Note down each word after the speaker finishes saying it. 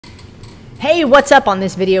Hey, what's up? On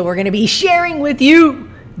this video, we're going to be sharing with you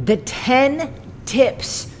the 10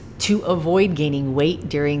 tips to avoid gaining weight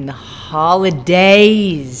during the holidays.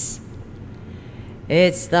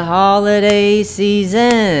 It's the holiday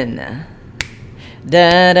season.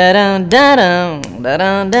 Da da da da da da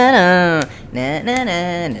da da na na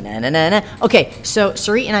na na na na na. Okay, so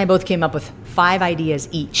Sarit and I both came up with 5 ideas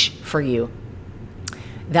each for you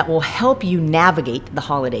that will help you navigate the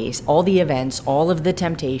holidays, all the events, all of the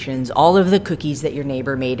temptations, all of the cookies that your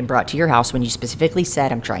neighbor made and brought to your house when you specifically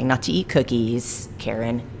said, I'm trying not to eat cookies,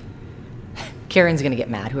 Karen. Karen's gonna get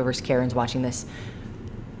mad, whoever's Karen's watching this.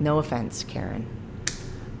 No offense, Karen.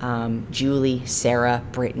 Julie, Sarah,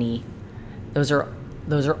 Brittany, those are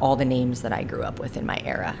all the names that I grew up with in my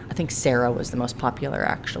era. I think Sarah was the most popular,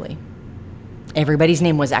 actually. Everybody's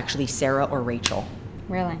name was actually Sarah or Rachel.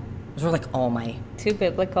 Really? Those were like all my... 2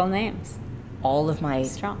 biblical names. All of my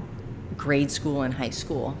Strong. grade school and high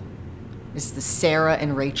school. It's the Sarah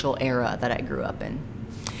and Rachel era that I grew up in.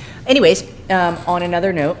 Anyways, on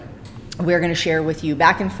another note, we're going to share with you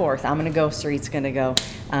back and forth. I'm going to go, Sarit's going to go,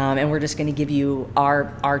 and we're just going to give you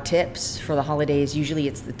our tips for the holidays. Usually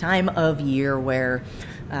it's the time of year where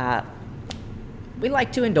we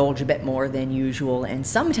like to indulge a bit more than usual, and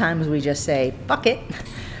sometimes we just say, fuck it.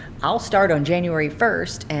 I'll start on January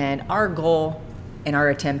 1st, and our goal and our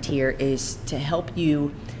attempt here is to help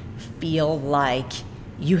you feel like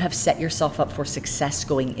you have set yourself up for success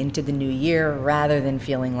going into the new year rather than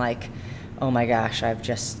feeling like, oh my gosh, I've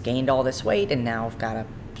just gained all this weight and now I've got to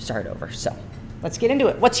start over. So let's get into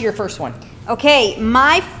it. What's your first one? Okay,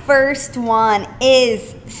 my first one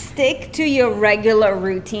is stick to your regular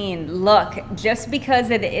routine. Look, just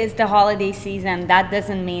because it is the holiday season, that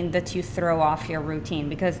doesn't mean that you throw off your routine.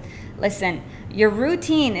 Because listen, your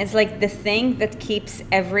routine is like the thing that keeps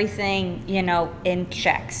everything, in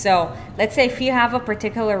check. So let's say if you have a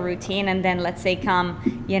particular routine and then let's say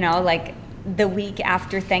come, like the week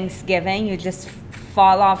after Thanksgiving, you just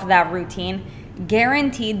fall off that routine,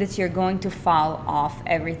 guaranteed that you're going to fall off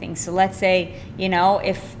everything. So let's say,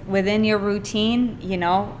 if within your routine,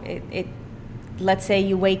 let's say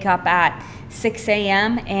you wake up at 6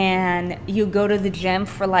 a.m. and you go to the gym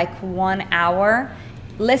for like 1 hour.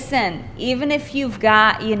 Listen, even if you've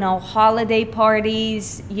got, holiday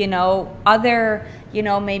parties, other,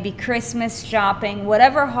 maybe Christmas shopping,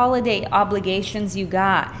 whatever holiday obligations you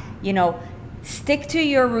got, stick to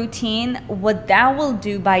your routine. What that will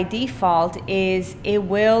do by default is it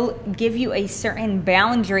will give you a certain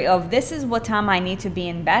boundary of this is what time I need to be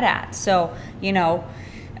in bed at. So,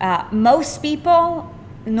 most people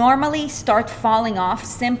normally start falling off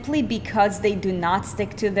simply because they do not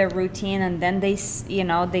stick to their routine, and then they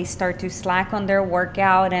start to slack on their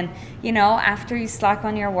workout. And, after you slack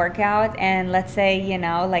on your workout and let's say,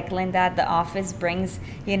 like Linda at the office brings,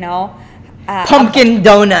 pumpkin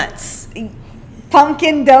donuts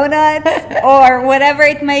or whatever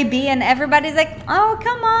it may be, and everybody's like, oh,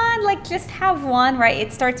 come on, like just have one, right?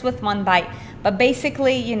 It starts with one bite. But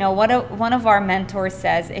basically, one of our mentors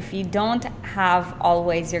says, if you don't have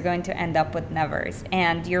always, you're going to end up with nevers.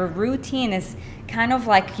 And your routine is kind of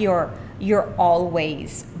like your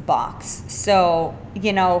always box. So,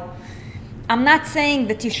 I'm not saying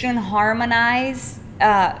that you shouldn't harmonize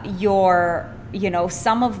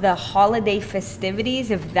some of the holiday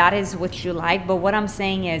festivities if that is what you like. But what I'm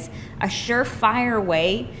saying is a surefire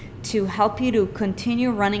way to help you to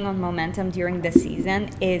continue running on momentum during the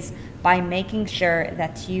season is by making sure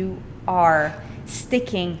that you are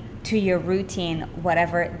sticking to your routine,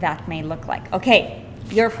 whatever that may look like. Okay,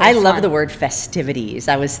 your first I love one. the word festivities.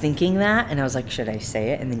 I was thinking that and I was like, should I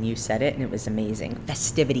say it? And then you said it and it was amazing.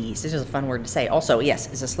 Festivities. This is a fun word to say. Also,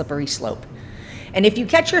 yes, it's a slippery slope. And if you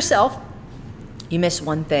catch yourself, you miss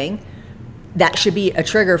one thing, that should be a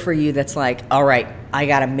trigger for you that's like, all right, I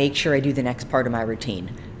got to make sure I do the next part of my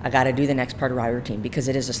routine. I got to do the next part of my routine because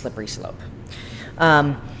it is a slippery slope.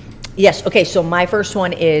 Yes, okay, so my first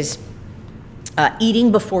one is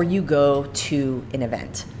eating before you go to an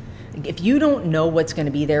event. If you don't know what's going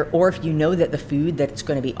to be there, or if you know that the food that's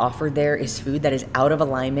going to be offered there is food that is out of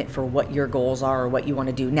alignment for what your goals are or what you want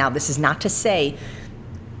to do. Now, this is not to say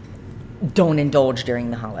don't indulge during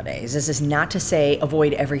the holidays. This is not to say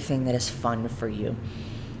avoid everything that is fun for you.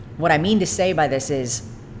 What I mean to say by this is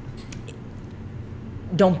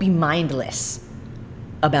don't be mindless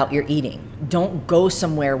about your eating. Don't go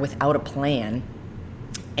somewhere without a plan.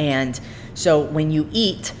 And so when you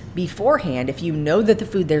eat beforehand, if you know that the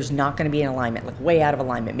food there's not going to be in alignment, like way out of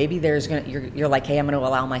alignment, maybe there's going to, you're like, hey, I'm going to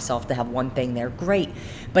allow myself to have one thing there. Great.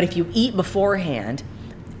 But if you eat beforehand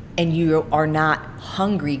and you are not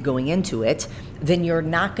hungry going into it, then you're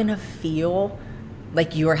not going to feel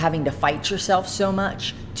like you are having to fight yourself so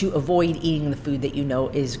much to avoid eating the food that you know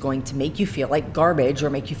is going to make you feel like garbage or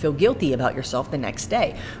make you feel guilty about yourself the next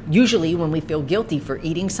day. Usually when we feel guilty for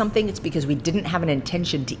eating something, it's because we didn't have an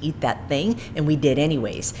intention to eat that thing and we did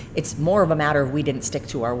anyways. It's more of a matter of we didn't stick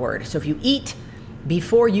to our word. So if you eat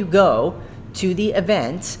before you go to the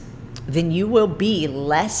event, then you will be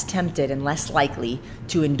less tempted and less likely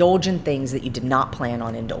to indulge in things that you did not plan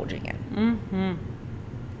on indulging in.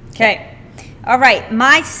 Okay. All right.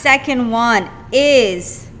 My second one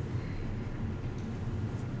is,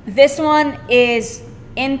 this one is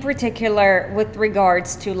in particular with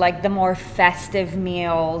regards to like the more festive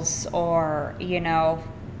meals, or, you know,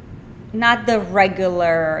 not the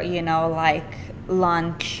regular, you know, like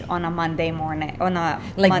lunch on a Monday morning, on a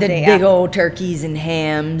like Monday the big old turkeys and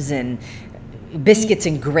hams and biscuits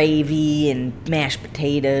and gravy and mashed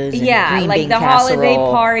potatoes and green like bean the casserole, holiday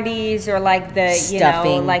parties, or like the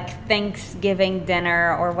stuffing, you know, like Thanksgiving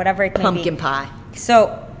dinner or whatever it may pumpkin be. pie.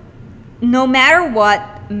 So no matter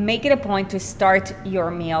what, make it a point to start your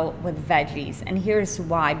meal with veggies. And here's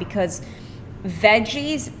why: because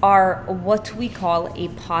veggies are what we call a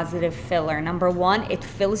positive filler. Number one, it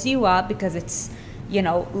fills you up because it's, you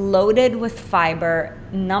know, loaded with fiber.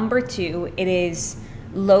 Number two, it is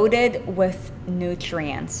loaded with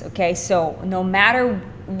nutrients. Okay, so no matter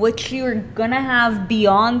what you're gonna have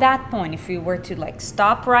beyond that point, if you were to like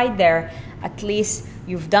stop right there, at least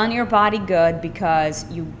you've done your body good, because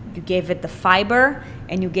you gave it the fiber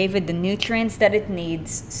and you gave it the nutrients that it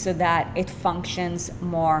needs so that it functions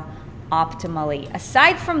more optimally.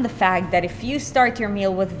 Aside from the fact that if you start your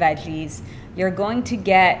meal with veggies, you're going to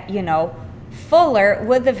get, you know, fuller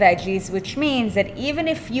with the veggies, which means that even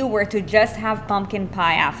if you were to just have pumpkin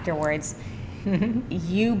pie afterwards,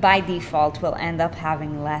 you by default will end up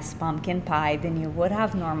having less pumpkin pie than you would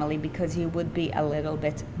have normally, because you would be a little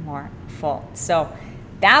bit more full. So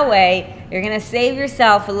that way you're gonna save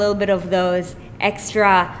yourself a little bit of those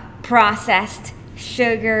extra processed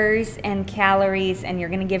sugars and calories, and you're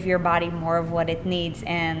going to give your body more of what it needs.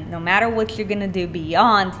 And no matter what you're going to do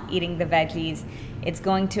beyond eating the veggies, it's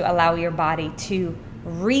going to allow your body to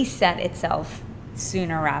reset itself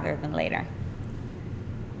sooner rather than later.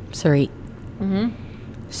 Sarit,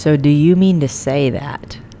 so do you mean to say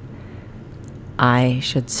that I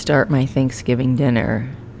should start my Thanksgiving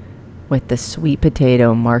dinner with the sweet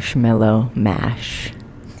potato marshmallow mash?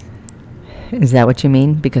 Is that what you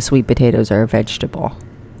mean? Because sweet potatoes are a vegetable.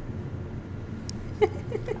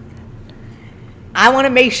 I want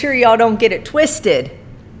to make sure y'all don't get it twisted.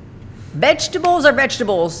 Vegetables are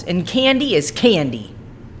vegetables, and candy is candy.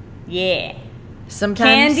 Yeah.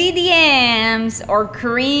 Sometimes candied yams or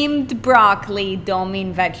creamed broccoli don't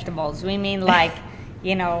mean vegetables. We mean like,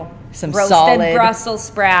 you know, some roasted solid Brussels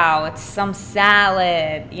sprouts, some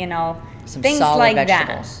salad, you know, some things solid like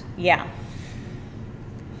vegetables. that. Yeah.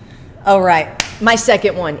 All right. My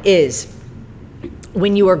second one is,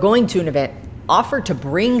 when you are going to an event, offer to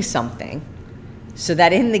bring something, so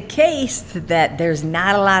that in the case that there's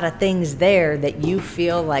not a lot of things there that you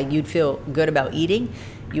feel like you'd feel good about eating,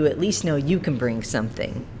 you at least know you can bring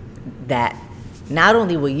something that not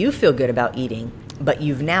only will you feel good about eating, but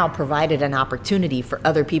you've now provided an opportunity for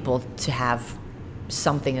other people to have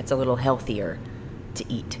something that's a little healthier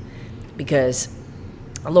to eat. Because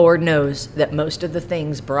Lord knows that most of the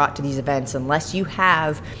things brought to these events, unless you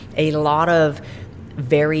have a lot of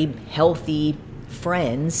very healthy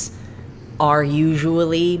friends, are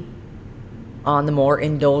usually on the more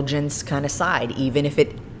indulgence kind of side, even if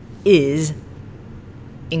it is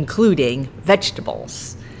including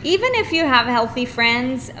vegetables. Even if you have healthy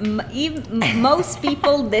friends, most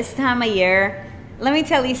people this time of year, let me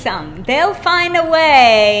tell you something, they'll find a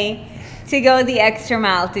way to go the extra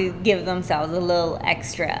mile to give themselves a little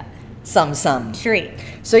extra some treat.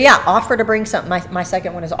 So yeah, offer to bring something. My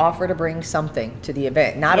second one is offer to bring something to the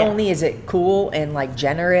event. Not only is it cool and like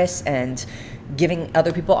generous and giving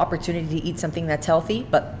other people opportunity to eat something that's healthy,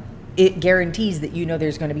 but it guarantees that you know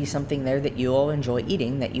there's going to be something there that you'll enjoy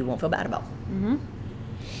eating that you won't feel bad about.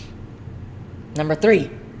 Number 3.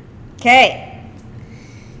 Okay.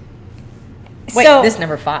 Wait, this is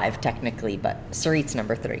number 5 technically, but Sarit's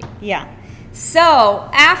number 3. Yeah. So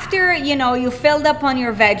after, you know, you filled up on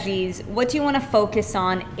your veggies, what you want to focus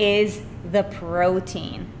on is the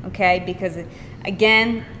protein, okay? Because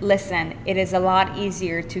again, listen, it is a lot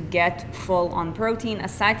easier to get full on protein,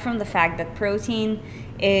 aside from the fact that protein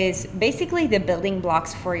is basically the building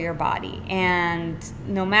blocks for your body. And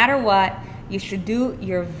no matter what, you should do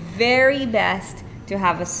your very best to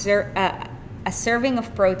have a serving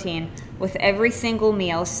of protein with every single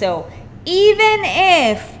meal. So even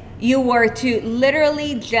if you were to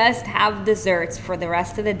literally just have desserts for the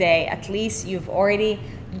rest of the day, at least you've already,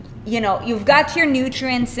 you've got your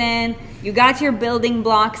nutrients in, you got your building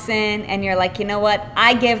blocks in, and you're like, you know what,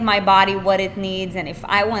 I give my body what it needs, and if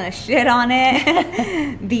I want to shit on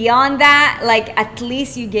it, beyond that, like, at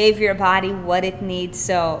least you gave your body what it needs,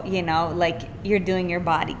 so, like, you're doing your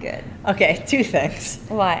body good. Okay, 2 things.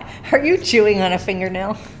 What? Are you chewing on a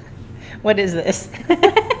fingernail? What is this?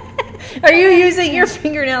 Are you using your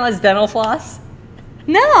fingernail as dental floss?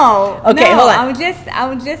 No. Okay, no, hold on.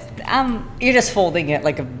 You're just folding it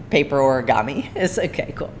like a paper origami. It's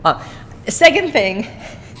okay, cool. Second thing,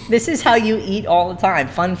 this is how you eat all the time.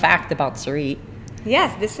 Fun fact about Sarit.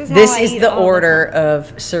 Yes, this is how This I is eat the all order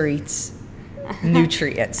of Sarit's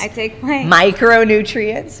nutrients. I take my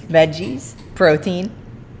micronutrients, veggies, protein,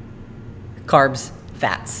 carbs,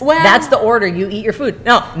 fats. Well, that's the order you eat your food.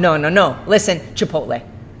 No. Listen, Chipotle.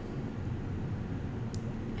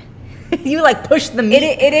 You like push the meat.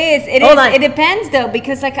 It is. It depends though,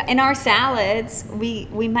 because like in our salads, we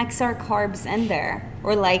mix our carbs in there.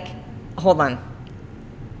 Or like, hold on.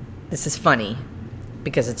 This is funny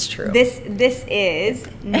because it's true. This is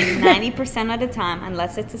 90% of the time,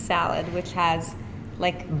 unless it's a salad, which has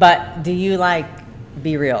like. But do you like,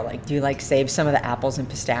 be real? Like, do you like save some of the apples and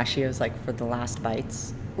pistachios like for the last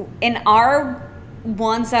bites? In our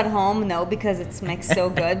ones at home, no, because it's mixed so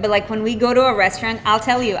good. But like when we go to a restaurant, I'll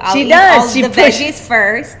tell you, I'll eat all the veggies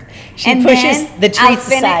first. She pushes the treats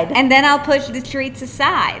aside. And then I'll push the treats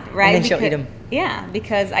aside, right? And then she'll eat them. Yeah,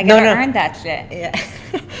 because I gotta earn that shit. Yeah.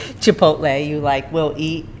 Chipotle, you like will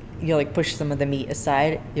eat, you'll like push some of the meat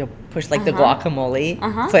aside. You'll push like the guacamole,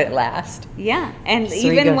 put it last. Yeah, and so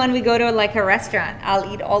even when we go to like a restaurant,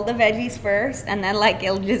 I'll eat all the veggies first, and then like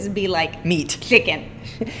it'll just be like meat, chicken.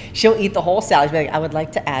 She'll eat the whole salad. She'll be like, I would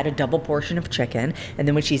like to add a double portion of chicken. And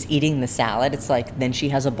then when she's eating the salad, it's like, then she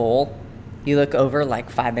has a bowl. You look over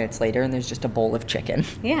like 5 minutes later and there's just a bowl of chicken.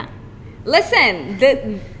 Yeah. Listen,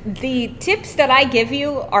 the tips that I give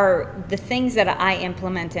you are the things that I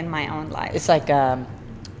implement in my own life. It's like, I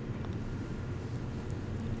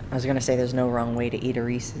was going to say there's no wrong way to eat a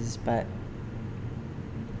Reese's, but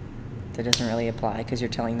that doesn't really apply because you're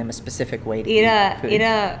telling them a specific way to eat food. Eat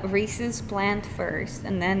a Reese's plant first,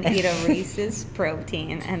 and then eat a Reese's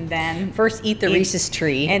protein, and then first eat the Reese's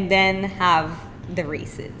tree, and then have the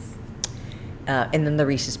Reese's, and then the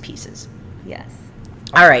Reese's Pieces. Yes.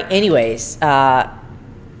 All right. Anyways, so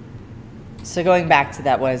going back to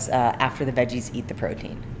that was after the veggies, eat the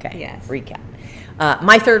protein. Okay. Yes. Recap.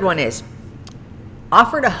 My third one is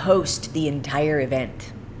offer to host the entire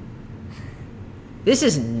event. This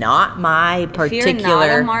is not my particular. If you're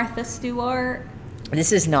not a Martha Stewart.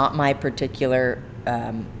 This is not my particular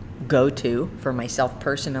go-to for myself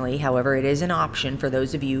personally. However, it is an option for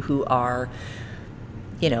those of you who are,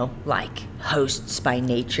 like hosts by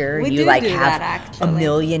nature. You like have a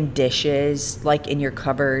million dishes like in your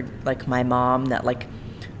cupboard, like my mom that like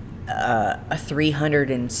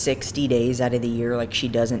 360 days out of the year, like she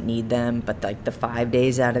doesn't need them, but like the 5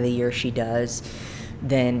 days out of the year she does.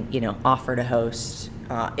 Then offer to host.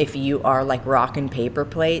 If you are like rocking paper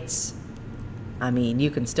plates, I mean, you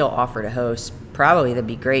can still offer to host. Probably that'd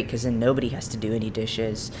be great because then nobody has to do any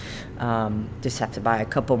dishes. Just have to buy a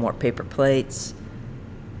couple more paper plates.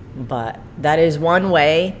 But that is one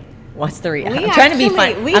way. What's the I'm trying to be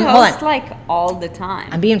funny. We host like all the time.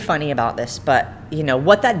 I'm being funny about this, but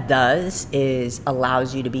what that does is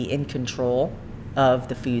allows you to be in control of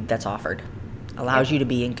the food that's offered. Allows you to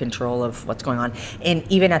be in control of what's going on. And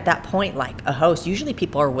even at that point, like a host, usually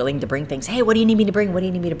people are willing to bring things. Hey, what do you need me to bring? What do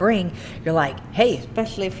you need me to bring? You're like, hey.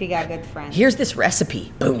 Especially if you got good friends. Here's this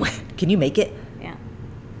recipe. Boom. Can you make it?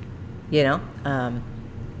 Yeah.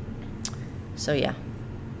 So yeah.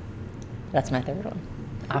 That's my third one.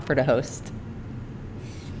 Offer to host.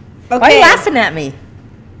 Okay. Why are you laughing at me?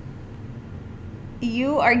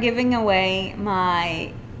 You are giving away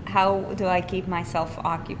my how do I keep myself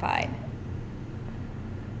occupied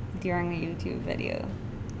during a YouTube video.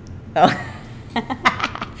 Oh.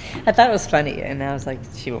 I thought it was funny, and I was like,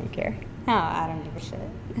 she won't care. No, I don't give a shit.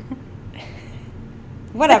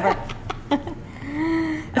 Whatever.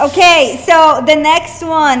 Okay, so the next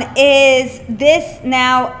one is this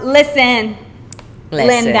now. Listen,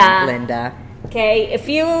 Linda. Okay, if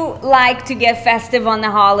you like to get festive on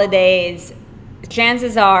the holidays,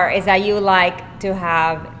 chances are is that you like to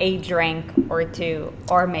have a drink or two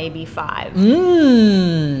or maybe 5.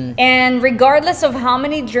 And regardless of how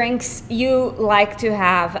many drinks you like to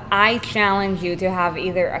have, I challenge you to have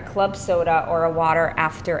either a club soda or a water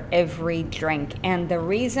after every drink. And the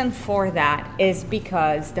reason for that is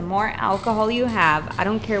because the more alcohol you have, I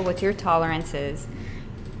don't care what your tolerance is,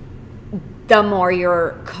 the more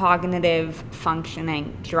your cognitive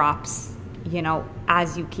functioning drops, you know,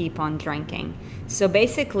 as you keep on drinking. So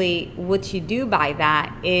basically what you do by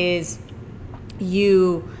that is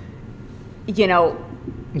you know,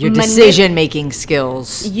 your decision-making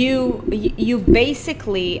skills. You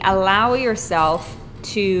basically allow yourself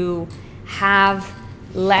to have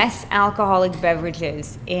less alcoholic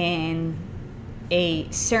beverages in a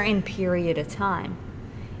certain period of time.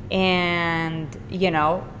 And, you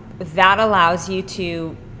know, that allows you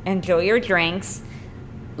to enjoy your drinks,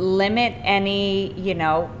 limit any, you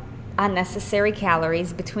know, unnecessary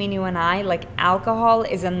calories. Between you and I, like, alcohol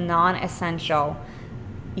is a non-essential,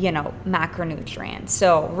 you know, macronutrient.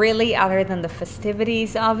 So really, other than the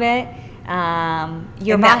festivities of it,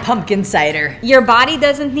 that pumpkin cider, your body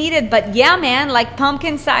doesn't need it. But yeah, man, like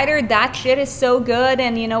pumpkin cider, that shit is so good.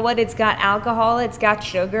 And you know what? It's got alcohol, it's got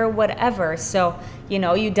sugar, whatever. So, you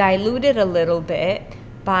know, you dilute it a little bit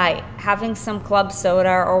by having some club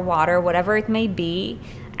soda or water, whatever it may be,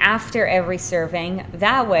 after every serving.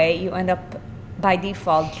 That way you end up by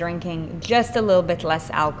default drinking just a little bit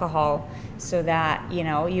less alcohol, so that, you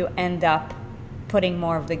know, you end up putting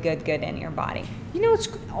more of the good in your body. You know what's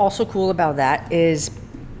also cool about that is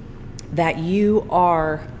that you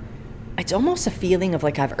are, it's almost a feeling of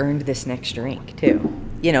like, I've earned this next drink too,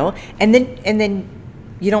 you know, and then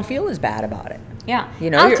you don't feel as bad about it. Yeah. You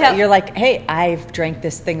know, you're like, hey, I've drank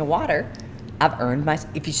this thing of water. I've earned my,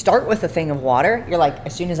 if you start with a thing of water, you're like,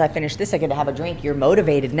 as soon as I finish this, I get to have a drink. You're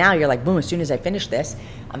motivated now. You're like, boom, as soon as I finish this,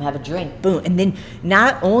 I'm gonna have a drink, boom. And then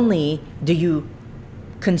not only do you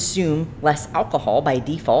consume less alcohol by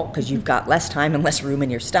default, because you've got less time and less room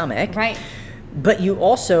in your stomach. Right. But you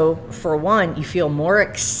also, for one, you feel more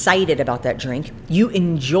excited about that drink. You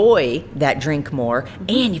enjoy that drink more,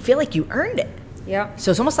 and you feel like you earned it. Yeah.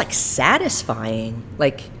 So it's almost like satisfying.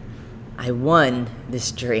 Like, I won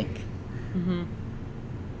this drink. Mm-hmm.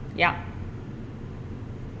 Yeah.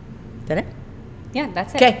 Did it? Yeah,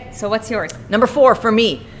 that's it. Okay. So what's yours? Number 4 for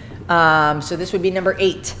me. So this would be number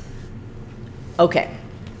 8. Okay.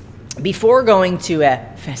 Before going to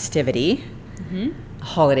a festivity, a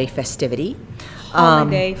holiday festivity.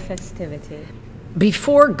 Holiday festivity.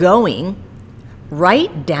 Before going,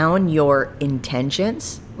 write down your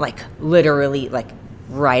intentions, like literally, like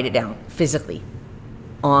write it down physically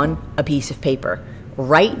on a piece of paper.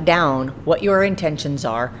 Write down what your intentions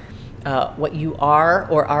are, what you are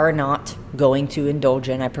or are not going to indulge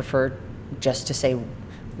in. I prefer just to say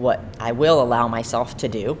what I will allow myself to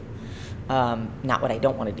do, not what I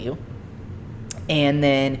don't want to do. And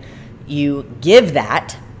then you give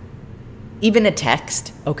that, even a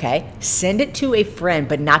text, okay? Send it to a friend,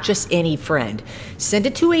 but not just any friend. Send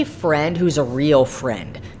it to a friend who's a real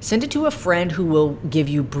friend. Send it to a friend who will give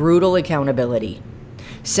you brutal accountability.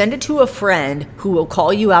 Send it to a friend who will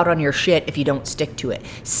call you out on your shit if you don't stick to it.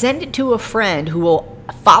 Send it to a friend who will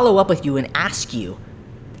follow up with you and ask you,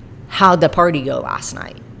 how'd the party go last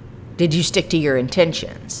night? Did you stick to your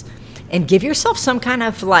intentions? And give yourself some kind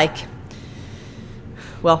of like,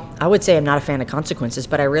 well, I would say I'm not a fan of consequences,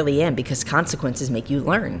 but I really am, because consequences make you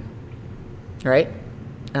learn, right?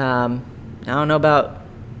 I don't know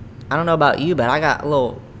about you, but I got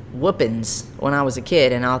little whoopings when I was a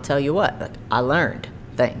kid, and I'll tell you what, like, I learned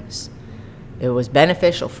things. It was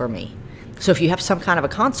beneficial for me. So if you have some kind of a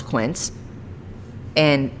consequence,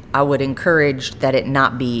 and I would encourage that it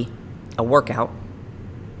not be a workout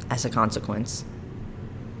as a consequence,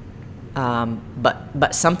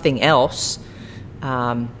 but something else.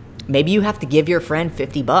 Maybe you have to give your friend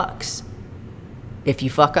 $50 if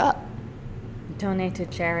you fuck up. Donate to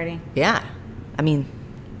charity. Yeah. I mean,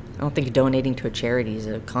 I don't think donating to a charity is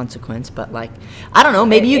a consequence, but like, I don't know,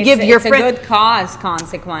 maybe you give your friend... It's a good cause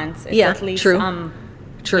consequence. It's yeah, at least, true.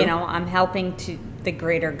 True. You know, I'm helping to the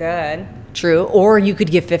greater good. True. Or you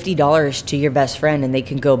could give $50 to your best friend and they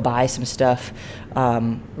can go buy some stuff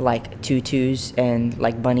like tutus and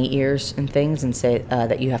like bunny ears and things, and say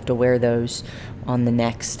that you have to wear those on the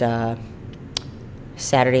next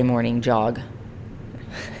Saturday morning jog.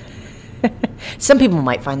 Some people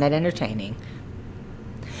might find that entertaining.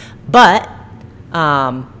 But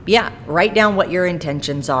yeah, write down what your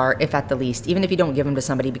intentions are, if at the least, even if you don't give them to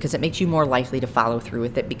somebody, because it makes you more likely to follow through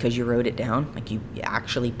with it because you wrote it down, like you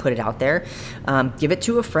actually put it out there. Give it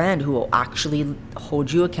to a friend who will actually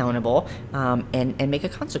hold you accountable, and make a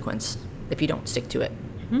consequence if you don't stick to it.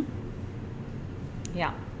 Mm-hmm.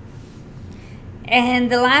 Yeah.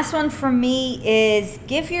 And the last one for me is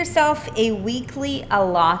give yourself a weekly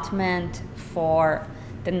allotment for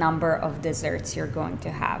the number of desserts you're going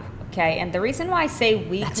to have. Okay, and the reason why I say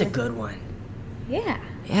weekly... That's a good one. Yeah.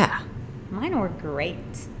 Yeah. Mine were great.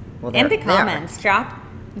 Well, in the comments, drop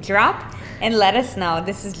And let us know.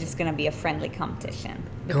 This is just going to be a friendly competition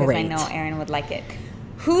because I Great. know Erin would like it.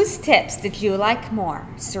 Whose tips did you like more,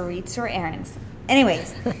 Sarit's or Erin's?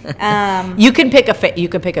 Anyways, You can pick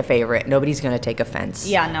a favorite. Nobody's going to take offense.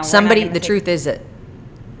 Yeah, no, we're Somebody. not gonna The take- truth is that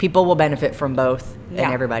people will benefit from both, Yeah.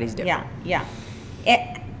 and everybody's different. Yeah.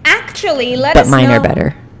 Actually, let But us mine know are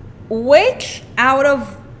better. which out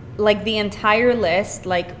of like the entire list,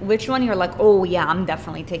 like which one you're like, oh yeah, I'm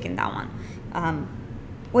definitely taking that one.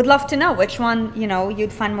 Would love to know which one, you know,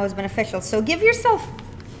 you'd find most beneficial. So give yourself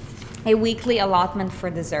a weekly allotment for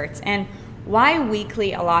desserts. And why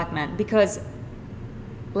weekly allotment? Because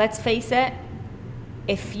let's face it,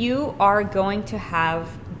 if you are going to have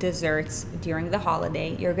desserts during the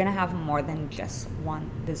holiday, you're going to have more than just one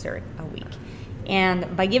dessert a week.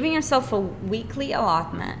 And by giving yourself a weekly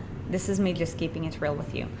allotment, this is me just keeping it real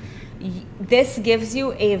with you, this gives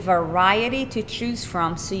you a variety to choose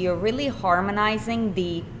from, so you're really harmonizing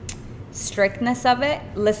the strictness of it.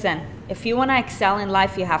 Listen, if you want to excel in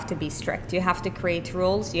life, you have to be strict. You have to create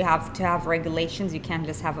rules. You have to have regulations. You can't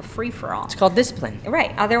just have a free-for-all. It's called discipline.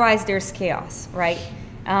 Right. Otherwise, there's chaos, right?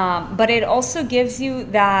 But it also gives you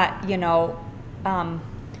that, you know,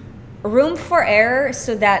 room for error,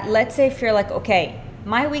 so that, let's say if you're like, okay,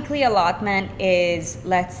 my weekly allotment is,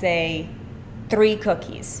 let's say, 3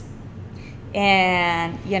 cookies.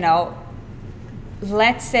 And, you know,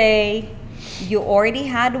 let's say you already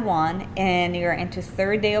had one and you're into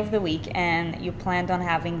third day of the week and you planned on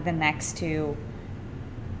having the next 2,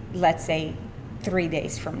 let's say 3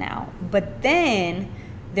 days from now. But then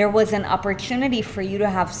there was an opportunity for you to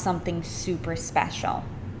have something super special.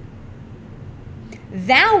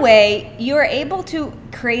 That way you're able to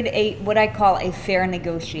create a, what I call a fair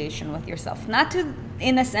negotiation with yourself. Not to,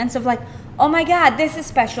 in a sense of like, oh my God, this is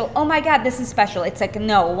special. Oh my God, this is special. It's like,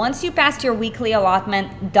 no, once you pass your weekly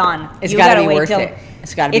allotment, done. It's got to be worth it.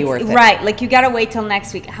 It's got to be worth it. Right, like you got to wait till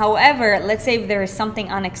next week. However, let's say if there is something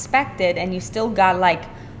unexpected and you still got like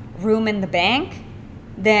room in the bank,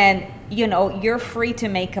 then, you know, you're free to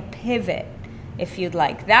make a pivot if you'd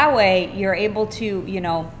like. That way you're able to, you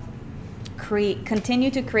know, continue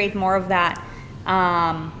to create more of that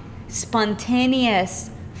spontaneous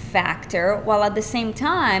factor, while at the same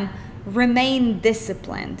time remain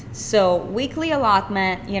disciplined. So weekly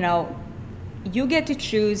allotment, you know, you get to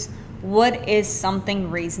choose what is something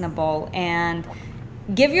reasonable and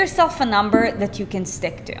give yourself a number that you can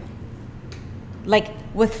stick to. Like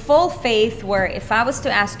with full faith, where if I was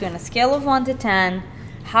to ask you on a scale of 1 to 10,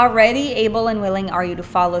 how ready, able, and willing are you to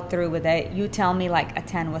follow through with it? You tell me like a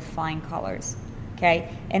 10 with flying colors,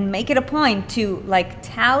 okay? And make it a point to like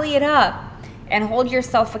tally it up and hold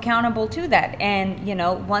yourself accountable to that. And, you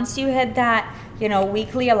know, once you hit that, you know,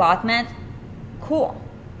 weekly allotment, cool.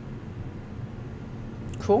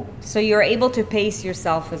 Cool. So you're able to pace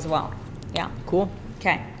yourself as well. Yeah. Cool.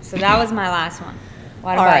 Okay. So that was my last one.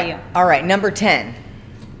 What All about right. you? All right. Number 10.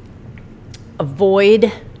 Avoid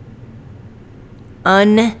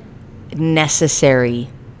unnecessary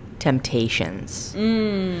temptations.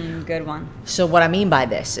 Good one. So what I mean by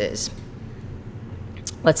this is,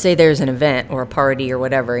 let's say there's an event or a party or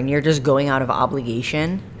whatever, and you're just going out of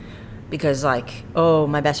obligation because like, oh,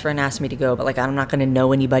 my best friend asked me to go, but like I'm not going to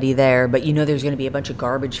know anybody there, but you know there's going to be a bunch of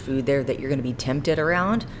garbage food there that you're going to be tempted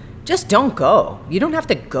around. Just don't go. You don't have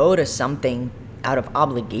to go to something out of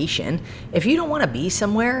obligation. If you don't want to be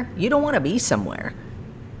somewhere, you don't want to be somewhere.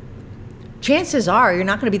 Chances are you're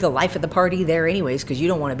not going to be the life of the party there anyways because you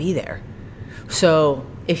don't want to be there. So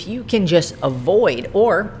if you can just avoid,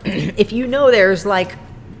 or if you know there's like,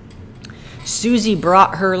 Susie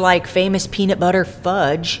brought her like famous peanut butter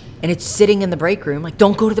fudge and it's sitting in the break room, like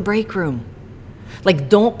don't go to the break room. Like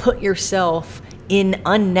don't put yourself in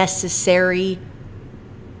unnecessary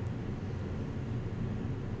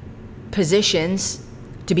positions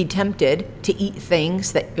to be tempted to eat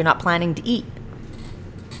things that you're not planning to eat.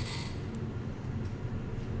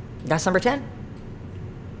 That's number 10.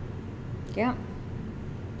 Yeah.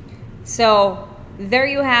 So there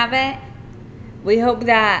you have it. We hope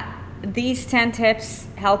that these 10 tips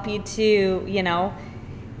help you to, you know,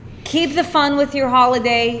 keep the fun with your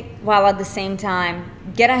holiday while at the same time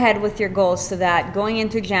get ahead with your goals so that going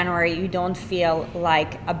into January you don't feel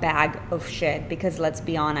like a bag of shit, because let's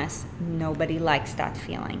be honest, nobody likes that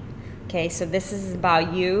feeling. Okay, so this is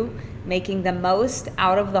about you making the most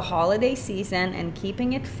out of the holiday season and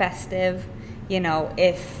keeping it festive. You know,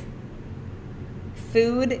 if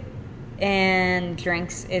food and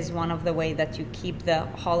drinks is one of the way that you keep the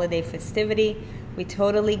holiday festivity, we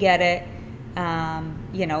totally get it.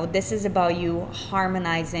 You know, this is about you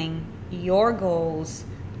harmonizing your goals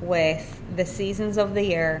with the seasons of the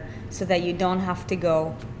year so that you don't have to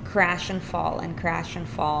go crash and fall and crash and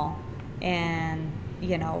fall, and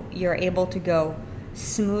you know, you're able to go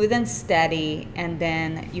smooth and steady, and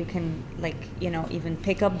then you can, like, you know, even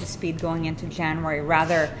pick up the speed going into January,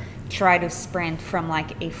 rather try to sprint from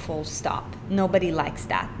like a full stop. Nobody likes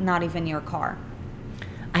that, not even your car.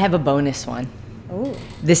 I have a bonus one. Ooh.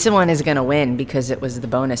 This one is going to win because it was the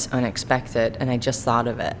bonus unexpected, and I just thought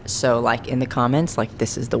of it. So, like, in the comments, like,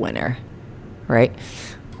 this is the winner, right?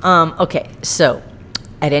 Okay, so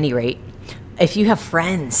at any rate, if you have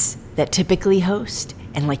friends that typically host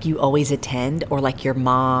and, like, you always attend, or like your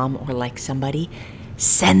mom or like somebody,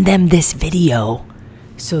 send them this video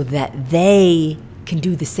so that they can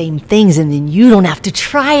do the same things, and then you don't have to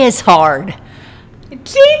try as hard.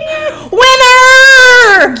 Genius!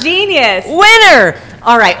 Winner! Genius! Winner!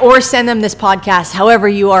 All right, or send them this podcast, however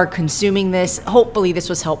you are consuming this. Hopefully this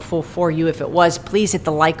was helpful for you. If it was, please hit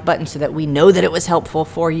the like button so that we know that it was helpful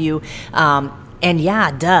for you. And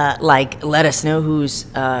yeah, like, let us know whose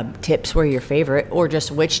tips were your favorite, or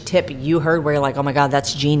just which tip you heard where you're like, oh my God,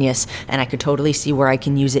 that's genius, and I could totally see where I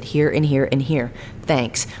can use it here and here and here.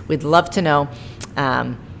 Thanks. We'd love to know.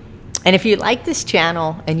 And if you like this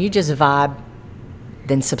channel and you just vibe,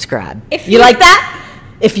 then subscribe. If you like that?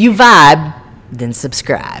 If you vibe, then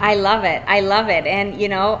subscribe. I love it. I love it. And, you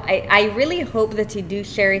know, I really hope that you do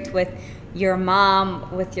share it with your mom,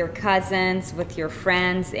 with your cousins, with your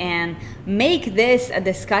friends, and make this a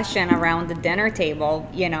discussion around the dinner table,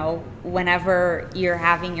 you know, whenever you're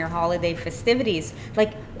having your holiday festivities.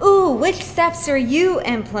 Like, ooh, which steps are you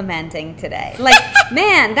implementing today? Like,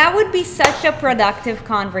 man, that would be such a productive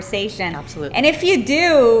conversation. Absolutely. And if you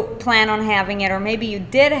do plan on having it, or maybe you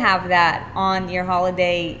did have that on your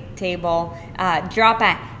holiday table, drop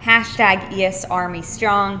a hashtag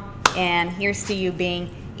ESArmyStrong, and here's to you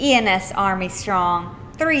being ENS Army Strong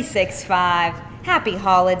 365. Happy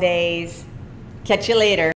holidays. Catch you later.